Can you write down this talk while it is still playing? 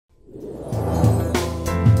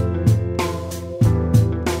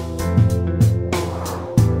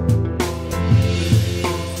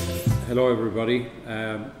Hello everybody,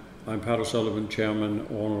 I'm Pat O'Sullivan, Chairman,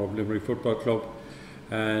 owner of Limerick Football Club,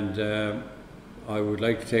 and I would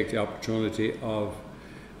like to take the opportunity of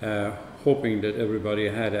hoping that everybody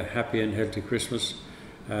had a happy and healthy Christmas,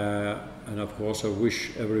 and of course I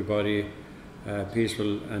wish everybody a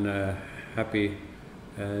peaceful and a happy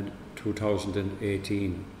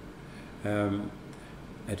 2018.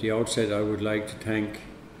 At the outset I would like to thank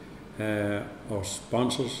our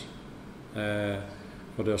sponsors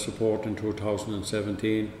for their support in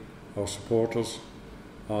 2017, our supporters,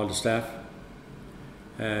 all the staff,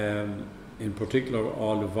 in particular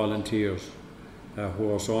all the volunteers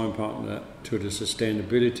who are so important to the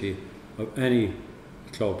sustainability of any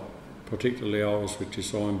club, particularly ours, which is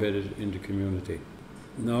so embedded in the community.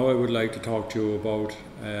 Now I would like to talk to you about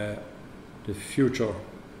the future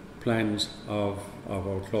plans of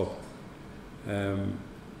our club.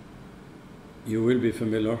 You will be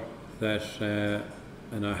familiar that,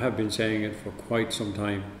 and I have been saying it for quite some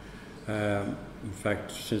time, in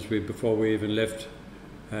fact since before we even left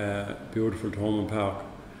beautiful Thomond Park,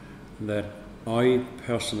 that I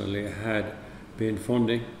personally had been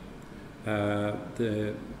funding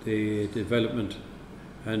the development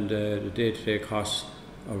and the day-to-day costs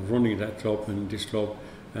of running that club and this club,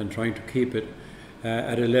 and trying to keep it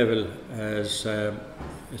at a level as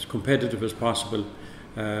competitive as possible,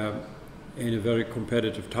 in a very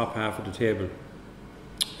competitive top half of the table.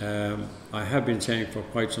 I have been saying for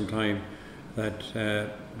quite some time that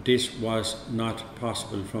this was not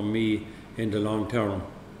possible for me in the long term.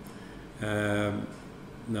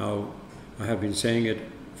 Now I have been saying it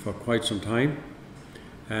for quite some time,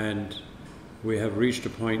 and we have reached a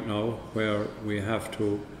point now where we have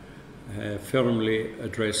to firmly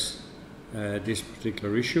address this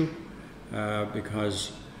particular issue,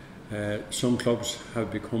 because some clubs have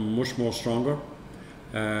become much more stronger,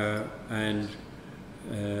 and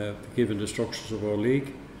given the structures of our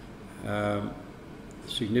league,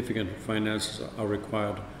 significant finances are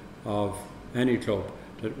required of any club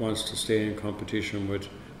that wants to stay in competition with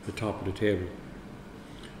the top of the table.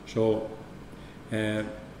 So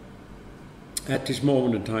at this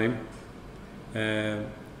moment in time,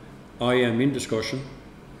 I am in discussion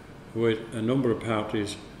with a number of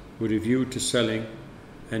parties with a view to selling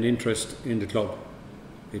an interest in the club.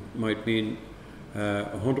 It might mean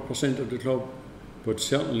 100% of the club, but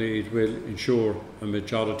certainly it will ensure a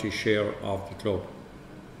majority share of the club.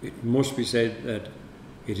 It must be said that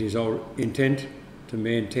it is our intent to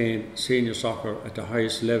maintain senior soccer at the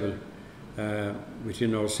highest level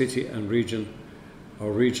within our city and region.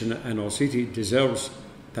 Our region and our city deserves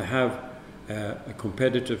to have a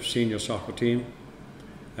competitive senior soccer team,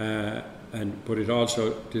 but it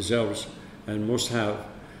also deserves and must have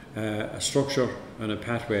a structure and a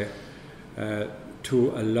pathway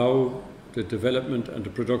to allow the development and the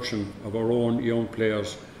production of our own young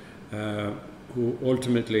players who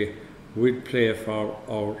ultimately will play for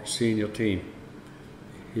our senior team.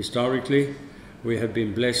 Historically, we have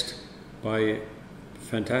been blessed by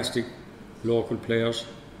fantastic local players,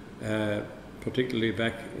 particularly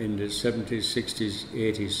back in the 70s, 60s,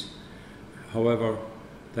 80s. However,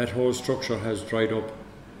 that whole structure has dried up,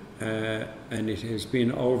 and it has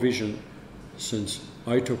been our vision since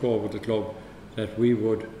I took over the club that we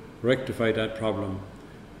would rectify that problem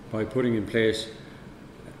by putting in place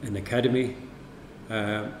an academy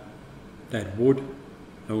that would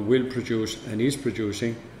and will produce and is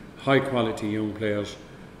producing high quality young players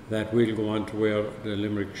that will go on to wear the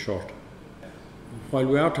Limerick shirt. While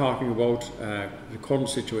we are talking about the current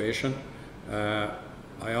situation, I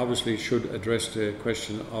obviously should address the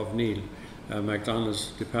question of Neil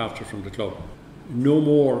MacDonald's departure from the club. No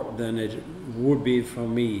more than it would be for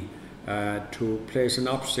me to place an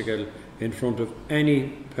obstacle in front of any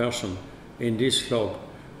person in this club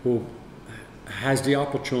who has the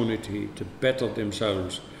opportunity to better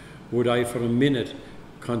themselves, would I for a minute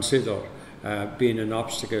consider being an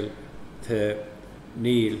obstacle to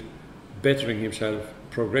Neil bettering himself,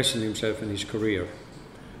 progressing himself in his career.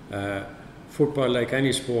 Football, like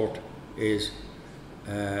any sport, is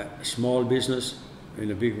a small business in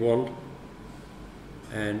a big world,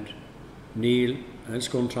 and Neil and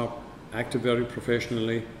Scunthorpe acted very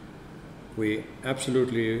professionally. We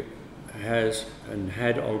absolutely has and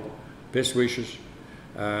had our best wishes.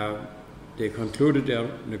 They concluded their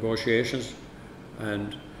negotiations,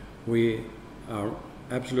 and we are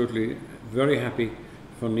absolutely very happy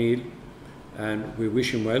for Neil, and we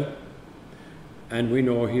wish him well, and we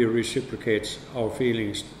know he reciprocates our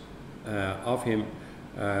feelings of him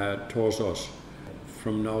towards us.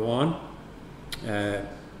 From now on,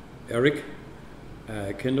 Eric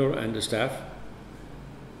Kinder and the staff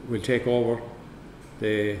will take over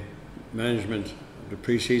the management, the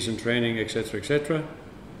pre-season training, etc., etc.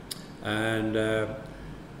 And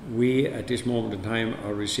we, at this moment in time,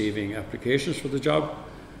 are receiving applications for the job.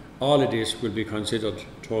 All of this will be considered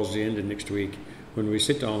towards the end of next week when we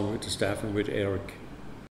sit down with the staff and with Eric.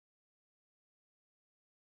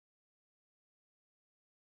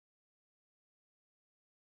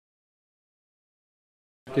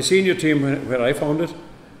 The senior team, where I found it,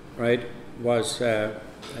 right, was in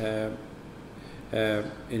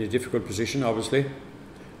a difficult position, obviously,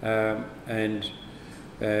 and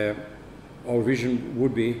our vision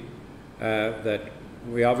would be that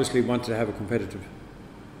we obviously wanted to have a competitive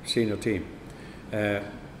senior team.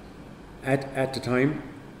 At the time,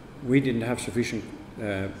 we didn't have sufficient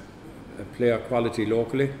player quality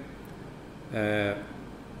locally to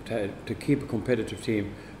keep a competitive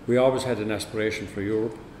team. We always had an aspiration for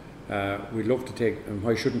Europe. We'd love to take, and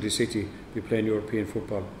why shouldn't the city be playing European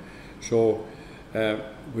football? So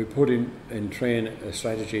we put in and train a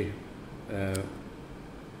strategy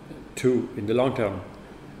to, in the long term,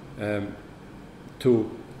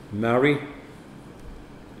 to marry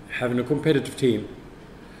having a competitive team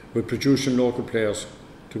with producing local players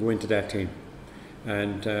to go into that team.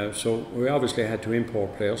 And so we obviously had to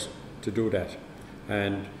import players to do that.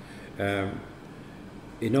 And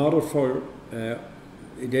in order for,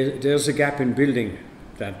 there's a gap in building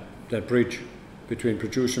that bridge between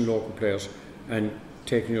producing local players and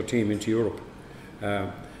taking your team into Europe.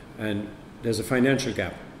 And there's a financial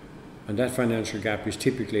gap. And that financial gap is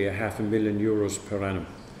typically €500,000 per annum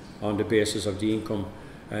on the basis of the income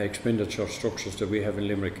expenditure structures that we have in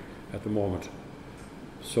Limerick at the moment.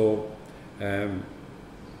 So our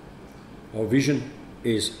vision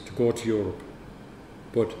is to go to Europe,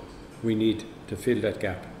 but we need to fill that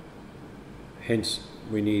gap. Hence,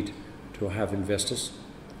 we need to have investors,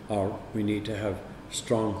 or we need to have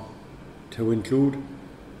strong, to include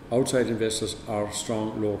outside investors or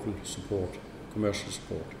strong local support, commercial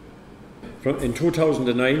support. In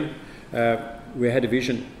 2009, we had a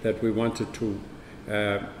vision that we wanted to,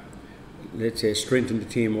 let's say, strengthen the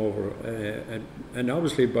team over, and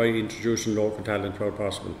obviously by introducing local talent where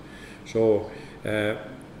possible. So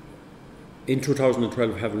in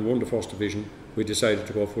 2012, having won the first division, we decided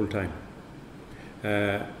to go full time.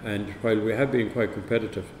 And while we have been quite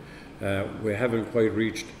competitive, we haven't quite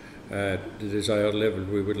reached the desired level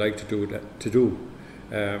we would like to do.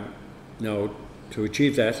 Now, to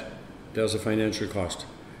achieve that, there's a financial cost.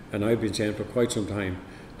 And I've been saying for quite some time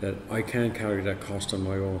that I can't carry that cost on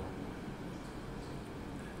my own.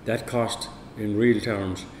 That cost, in real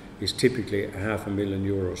terms, is typically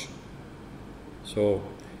 €500,000. So,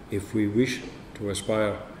 if we wish to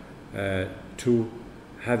aspire to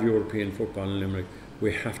have European football in Limerick,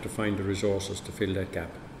 we have to find the resources to fill that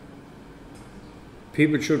gap.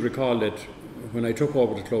 People should recall that when I took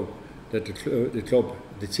over the club, that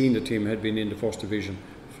the senior team had been in the first division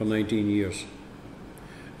for 19 years.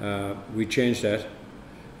 We changed that.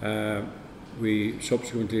 We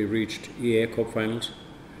subsequently reached EA Cup finals.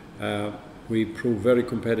 We proved very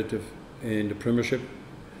competitive in the Premiership.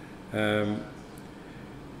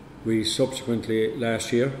 We subsequently,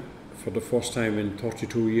 last year, for the first time in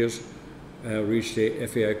 32 years, reached the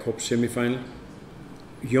FAI Cup semi-final.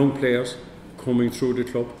 Young players coming through the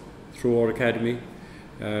club, through our academy.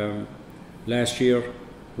 Last year,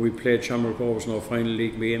 we played Shamrock Rovers in our final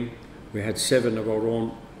league game. We had 7 of our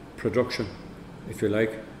own production, if you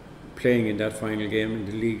like, playing in that final game in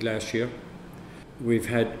the league last year. We've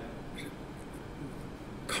had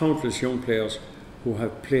countless young players who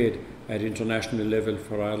have played at international level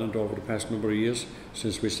for Ireland over the past number of years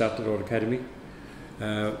since we started our academy.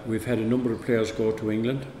 We've had a number of players go to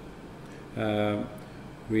England.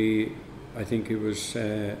 I think it was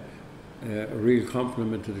a real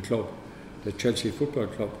compliment to the club. The Chelsea Football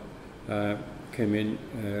Club came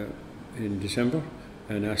in December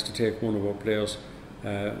and asked to take one of our players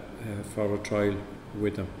for a trial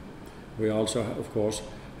with them. We also, of course,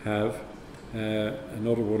 have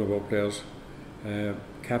another one of our players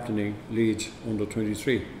captaining Leeds under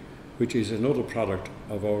 23, which is another product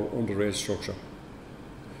of our underage structure.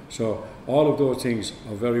 So all of those things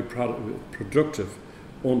are very productive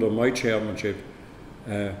under my chairmanship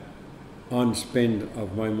on spend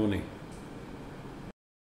of my money.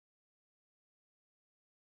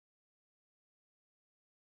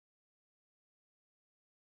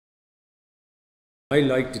 I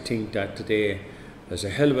like to think that today there's a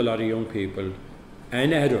hell of a lot of young people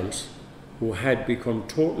and adults who had become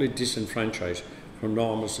totally disenfranchised from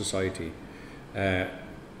normal society are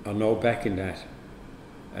now back in that.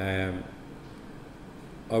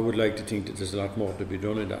 I would like to think that there's a lot more to be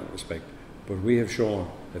done in that respect, but we have shown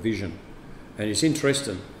a vision. And it's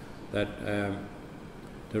interesting that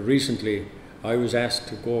recently I was asked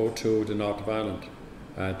to go to the north of Ireland,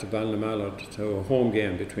 to Ballinamallow, to a home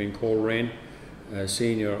game between Coleraine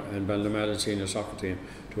senior and Ballinamallow senior soccer team,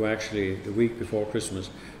 to actually, the week before Christmas,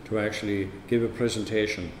 to actually give a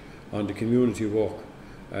presentation on the community work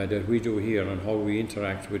that we do here and how we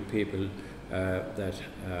interact with people that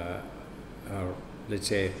are, let's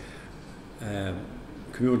say,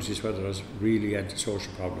 communities where there's really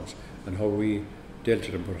antisocial problems, and how we dealt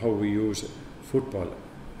with them, but how we use football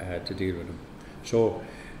to deal with them. So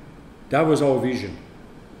that was our vision,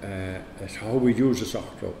 as how we use a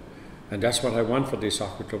soccer club, and that's what I want for this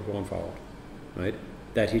soccer club going forward, right?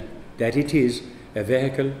 That it is a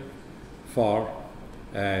vehicle for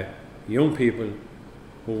young people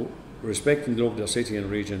who respect and love their city and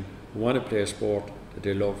region, who want to play a sport that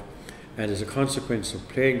they love, and as a consequence of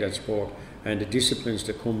playing that sport and the disciplines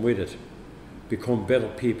that come with it, become better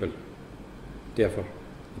people, therefore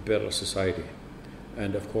a better society.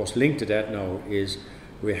 And of course, linked to that now is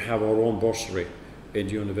we have our own bursary in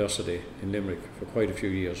the university in Limerick for quite a few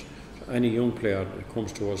years. So any young player that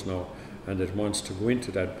comes to us now and that wants to go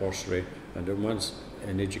into that bursary and that wants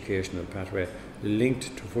an educational pathway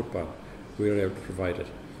linked to football, we're able to provide it.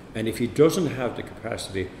 And if he doesn't have the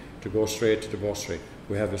capacity to go straight to the bursary,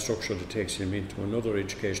 we have a structure that takes him into another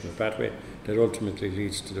educational pathway that ultimately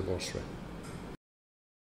leads to the bursary.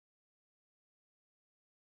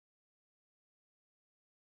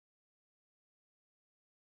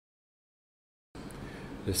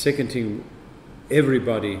 The second thing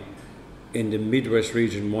everybody in the Midwest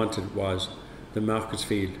region wanted was the Markets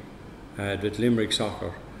Field, that Limerick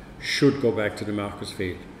soccer should go back to the Markets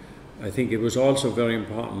Field. I think it was also very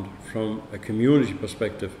important from a community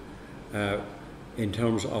perspective in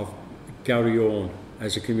terms of Garryowen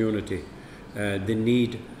as a community. The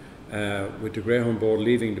need with the Greyhound Board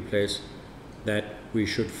leaving the place, that we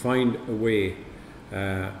should find a way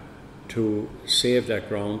to save that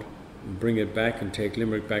ground, bring it back and take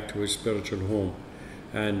Limerick back to its spiritual home.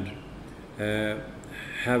 And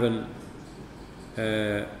having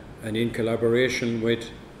and in collaboration with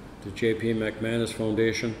the J.P. McManus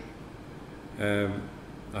Foundation,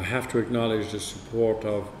 I have to acknowledge the support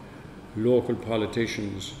of local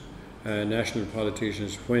politicians, national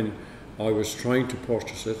politicians, when I was trying to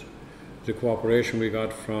purchase it, the cooperation we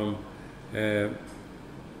got from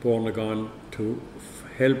Bornagon to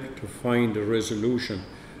help to find a resolution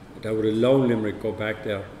that would allow Limerick go back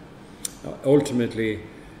there. Ultimately,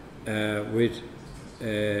 with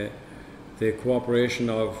the cooperation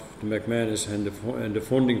of the McManus and the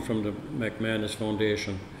funding from the McManus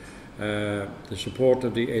Foundation, the support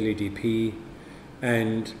of the LEDP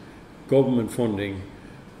and government funding,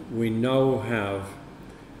 we now have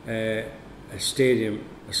a stadium,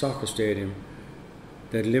 a soccer stadium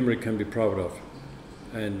that Limerick can be proud of.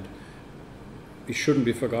 And it shouldn't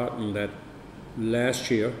be forgotten that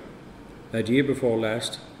last year, the year before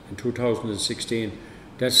last, in 2016,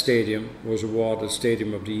 that stadium was awarded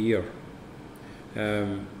Stadium of the Year.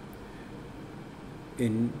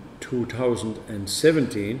 In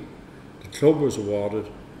 2017, the club was awarded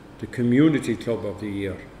the Community Club of the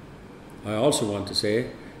Year. I also want to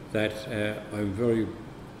say that I'm very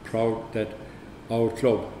proud that our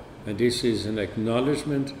club, and this is an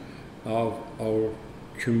acknowledgement of our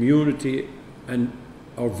community and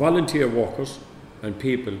our volunteer workers and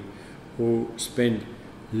people who spend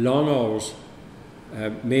long hours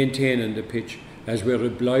maintaining the pitch, as we're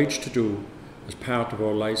obliged to do as part of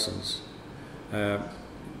our licence.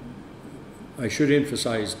 I should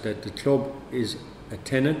emphasise that the club is a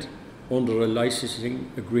tenant under a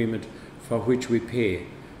licensing agreement for which we pay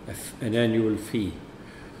an annual fee.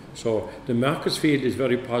 So the Markets Field is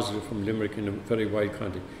very positive from Limerick in a very wide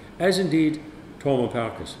context, as indeed Thomond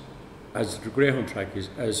Park is, as the Greyhound track is,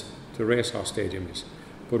 as the Racehorse Stadium is.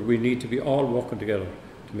 But we need to be all working together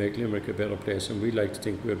to make Limerick a better place, and we like to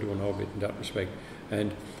think we're doing our bit in that respect.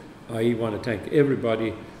 And I want to thank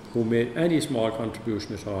everybody who made any small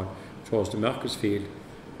contribution at all towards the Markets Field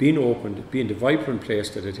being opened, being the vibrant place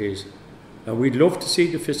that it is. And we'd love to see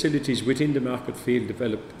the facilities within the Market Field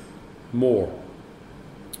develop more.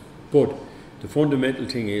 But the fundamental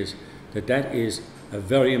thing is that that is a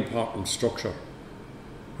very important structure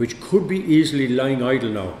which could be easily lying idle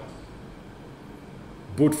now,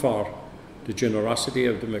 but for the generosity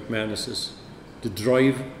of the McManuses, the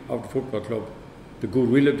drive of the football club, the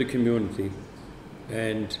goodwill of the community,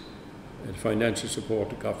 and the financial support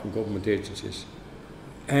that got from government agencies,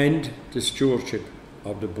 and the stewardship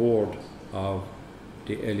of the board of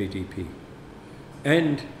the LEDP,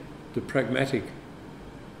 and the pragmatic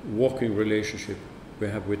working relationship we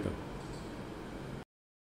have with them.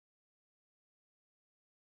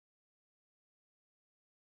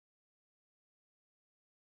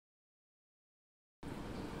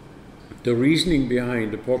 The reasoning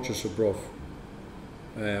behind the purchase of Bruff,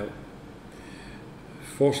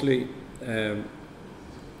 firstly, the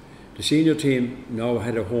senior team now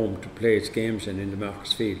had a home to play its games in the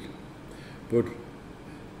Marcus Field, but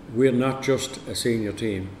we're not just a senior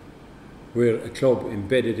team, we're a club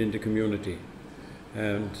embedded in the community,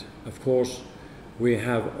 and of course we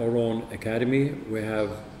have our own academy. We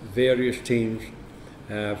have various teams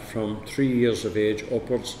from 3 years of age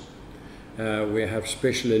upwards. We have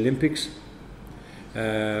Special Olympics,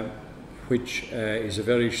 which is a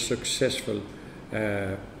very successful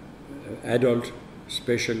adult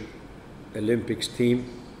Special Olympics team,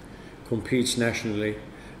 competes nationally.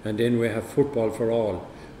 And then we have Football for All,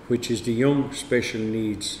 which is the young special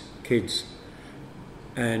needs kids.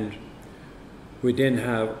 And we then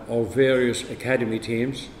have our various academy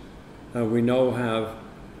teams, and we now have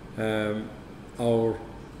our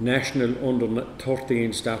national under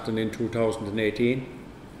 13 starting in 2018.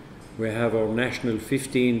 We have our national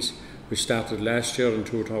 15s, which started last year in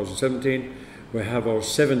 2017. We have our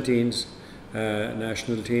 17s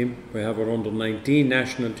national team. We have our under 19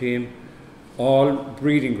 national team, all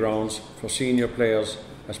breeding grounds for senior players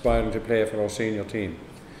aspiring to play for our senior team.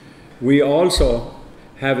 We also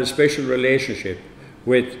have a special relationship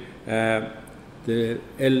with the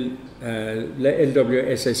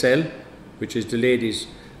LWSSL, which is the ladies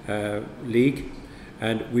league,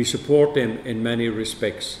 and we support them in many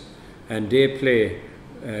respects, and they play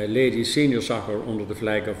ladies senior soccer under the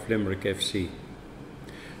flag of Limerick FC.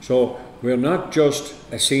 So we're not just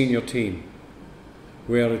a senior team,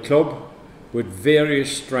 we are a club with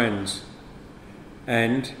various strands,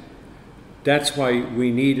 and that's why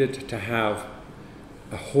we needed to have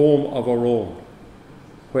a home of our own,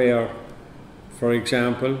 where, for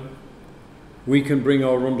example, we can bring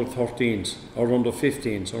our under 13s, our under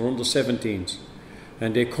 15s, our under 17s,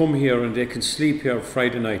 and they come here and they can sleep here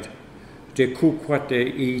Friday night. They cook what they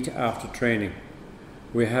eat after training.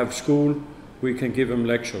 We have school, we can give them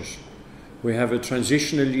lectures. We have a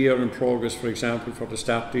transitional year in progress, for example, for the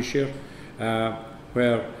start this year,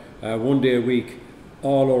 where 1 day a week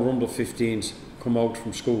all our under 15s come out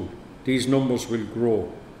from school. These numbers will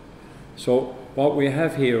grow. So what we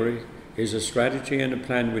have here is a strategy and a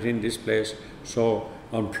plan within this place, so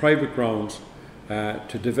on private grounds,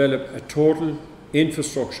 to develop a total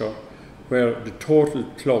infrastructure where the total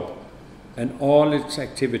club and all its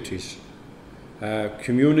activities,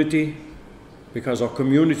 community, because our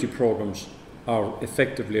community programs are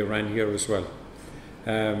effectively run here as well.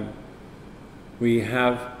 We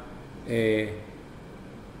have a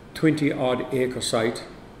 20-odd acre site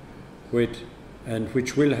which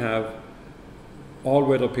will have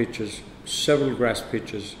all-weather pitches, several grass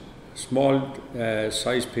pitches, small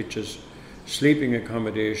size pitches, sleeping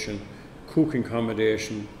accommodation, cooking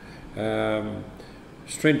accommodation,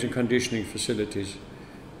 strength and conditioning facilities.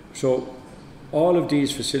 So all of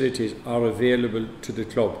these facilities are available to the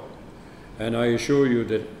club, and I assure you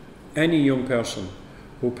that any young person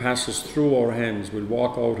who passes through our hands will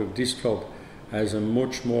walk out of this club as a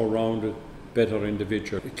much more rounded, better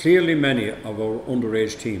individual. Clearly many of our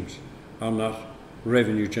underage teams are not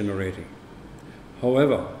revenue generating.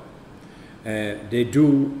 However, the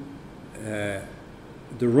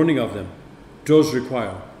running of them does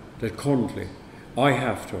require that currently I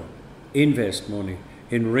have to invest money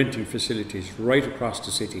in renting facilities right across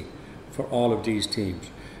the city for all of these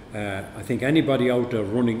teams. I think anybody out there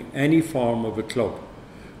running any form of a club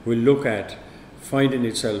will look at finding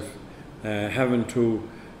itself having to,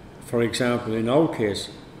 for example, in our case,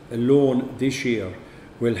 alone this year,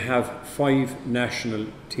 we'll have 5 national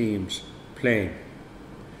teams playing.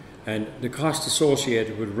 And the cost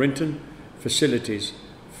associated with renting facilities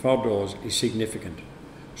for those is significant.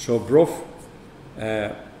 So Bruff,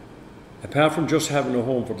 apart from just having a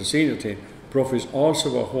home for the senior team, Bruff is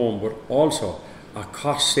also a home, but also a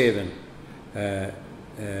cost-saving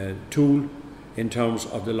tool in terms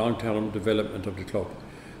of the long-term development of the club.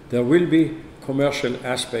 There will be commercial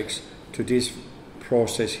aspects to this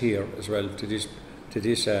process here as well, to this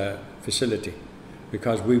facility,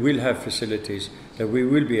 because we will have facilities that we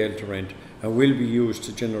will be able to rent and will be used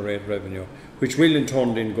to generate revenue, which will in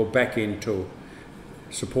turn then go back into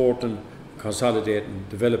supporting, consolidating,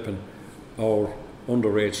 developing our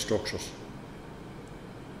underage structures.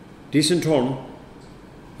 This in turn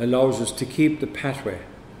allows us to keep the pathway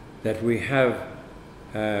that we have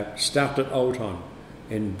started out on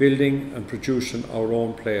in building and producing our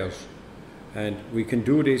own players. And we can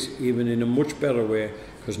do this even in a much better way,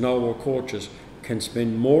 because now our coaches can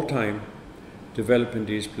spend more time developing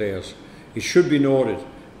these players. It should be noted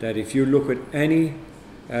that if you look at any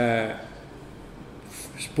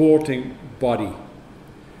sporting body,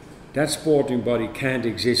 that sporting body can't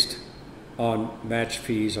exist on match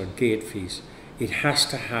fees or gate fees. It has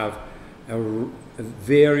to have a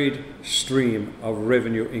varied stream of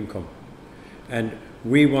revenue income, and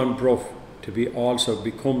we want Bruff to be also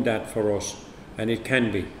become that for us, and it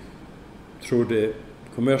can be through the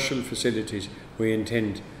commercial facilities we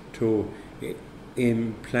intend to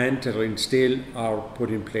implant or instill or put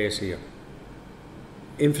in place here.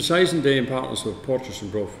 Emphasising the importance of Portrush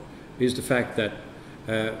and Bruff is the fact that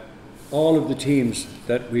all of the teams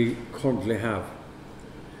that we currently have,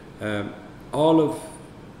 all of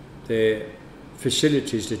the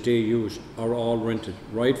facilities that they use are all rented,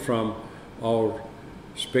 right from our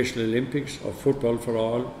Special Olympics, our football for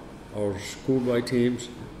all, our schoolboy teams,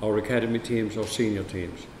 our academy teams, our senior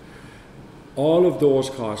teams. All of those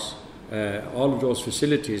costs, all of those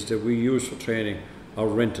facilities that we use for training are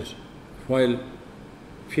rented. While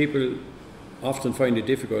people often find it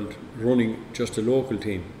difficult running just a local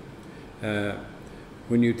team,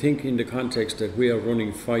 when you think in the context that we are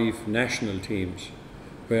running 5 national teams,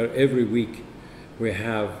 where every week we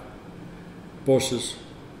have buses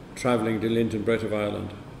travelling the length and breadth of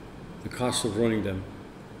Ireland, the cost of running them,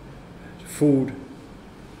 the food,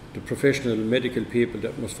 the professional medical people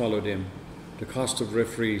that must follow them, the cost of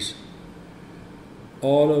referees,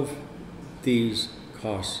 all of these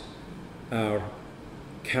costs are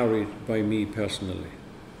carried by me personally,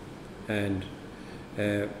 and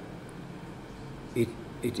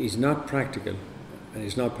it is not practical and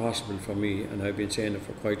it's not possible for me, and I've been saying it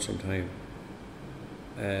for quite some time,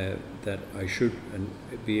 that I should and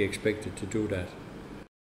be expected to do that.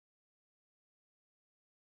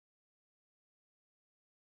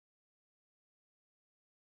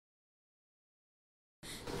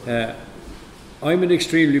 I'm an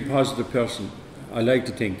extremely positive person, I like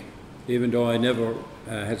to think, even though I never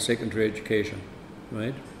had secondary education,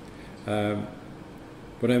 right?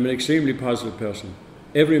 But I'm an extremely positive person.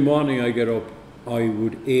 Every morning I get up, I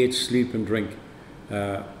would eat, sleep and drink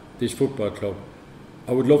this football club.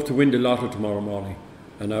 I would love to win the lotto tomorrow morning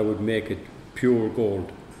and I would make it pure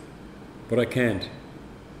gold, but I can't.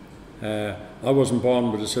 I wasn't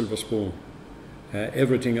born with a silver spoon.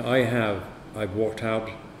 Everything I have, I've worked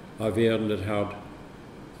hard, I've earned it hard,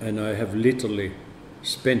 and I have literally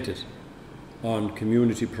spent it on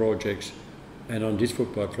community projects and on this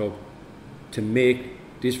football club to make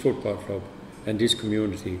this football club and this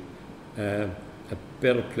community a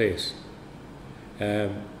better place.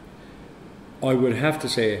 I would have to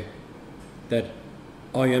say that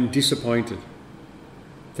I am disappointed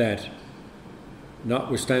that,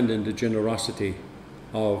 notwithstanding the generosity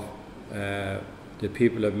of the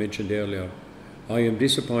people I've mentioned earlier, I am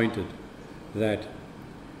disappointed that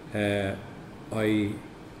I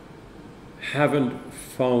haven't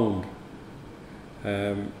found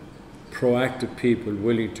proactive people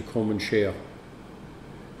willing to come and share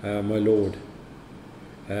my load.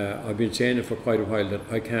 I've been saying it for quite a while that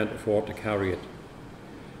I can't afford to carry it.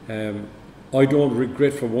 I don't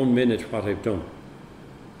regret for 1 minute what I've done.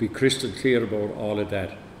 Be crystal clear about all of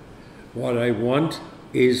that. What I want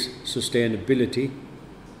is sustainability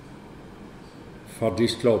for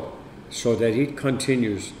this club so that it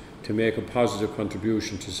continues to make a positive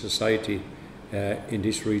contribution to society in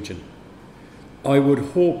this region. I would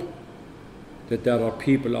hope that there are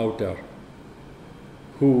people out there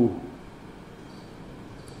who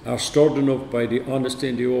are stirred enough by the honesty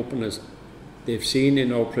and the openness they've seen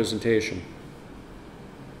in our presentation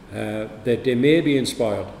that they may be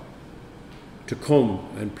inspired to come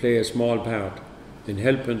and play a small part in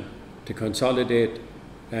helping to consolidate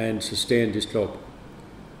and sustain this club.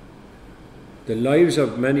 The lives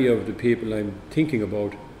of many of the people I'm thinking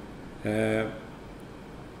about their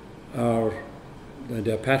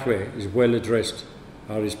pathway is well addressed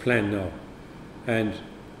or is planned now, and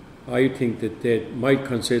I think that they might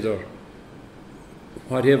consider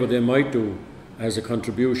whatever they might do as a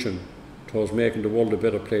contribution towards making the world a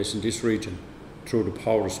better place in this region through the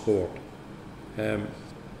power of sport.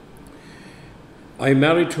 I'm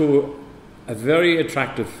married to a very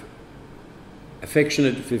attractive,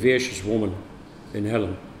 affectionate, vivacious woman in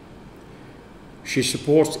Helen. She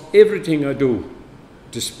supports everything I do,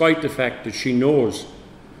 despite the fact that she knows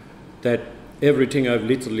that everything I've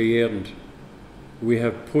literally earned we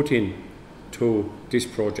have put in to this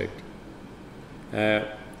project.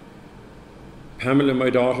 Pamela, my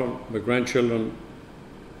daughter, my grandchildren,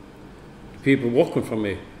 the people working for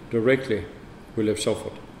me directly will have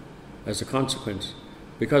suffered as a consequence,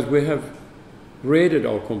 because we have rated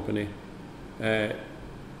our company,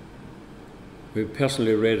 we've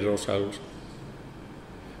personally rated ourselves,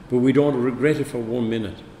 but we don't regret it for 1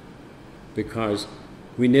 minute, because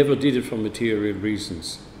we never did it for material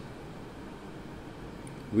reasons.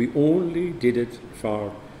 We only did it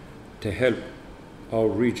to help our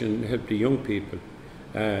region, help the young people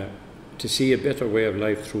to see a better way of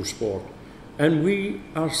life through sport. And we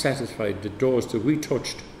are satisfied that those that we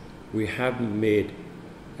touched, we haven't made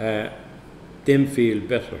them feel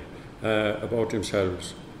better about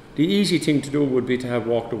themselves. The easy thing to do would be to have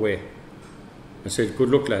walked away and said, good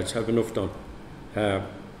luck lads, have enough done.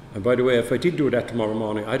 And by the way, if I did do that tomorrow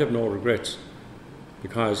morning, I'd have no regrets,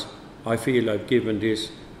 because I feel I've given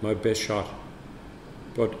this my best shot.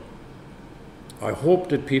 But I hope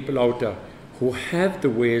that people out there who have the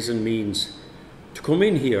ways and means to come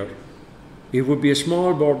in here, it would be a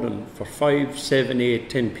small burden for 5, 7, 8,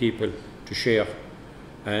 10 people to share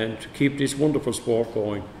and to keep this wonderful sport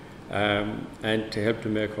going, and to help to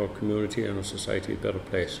make our community and our society a better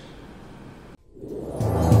place.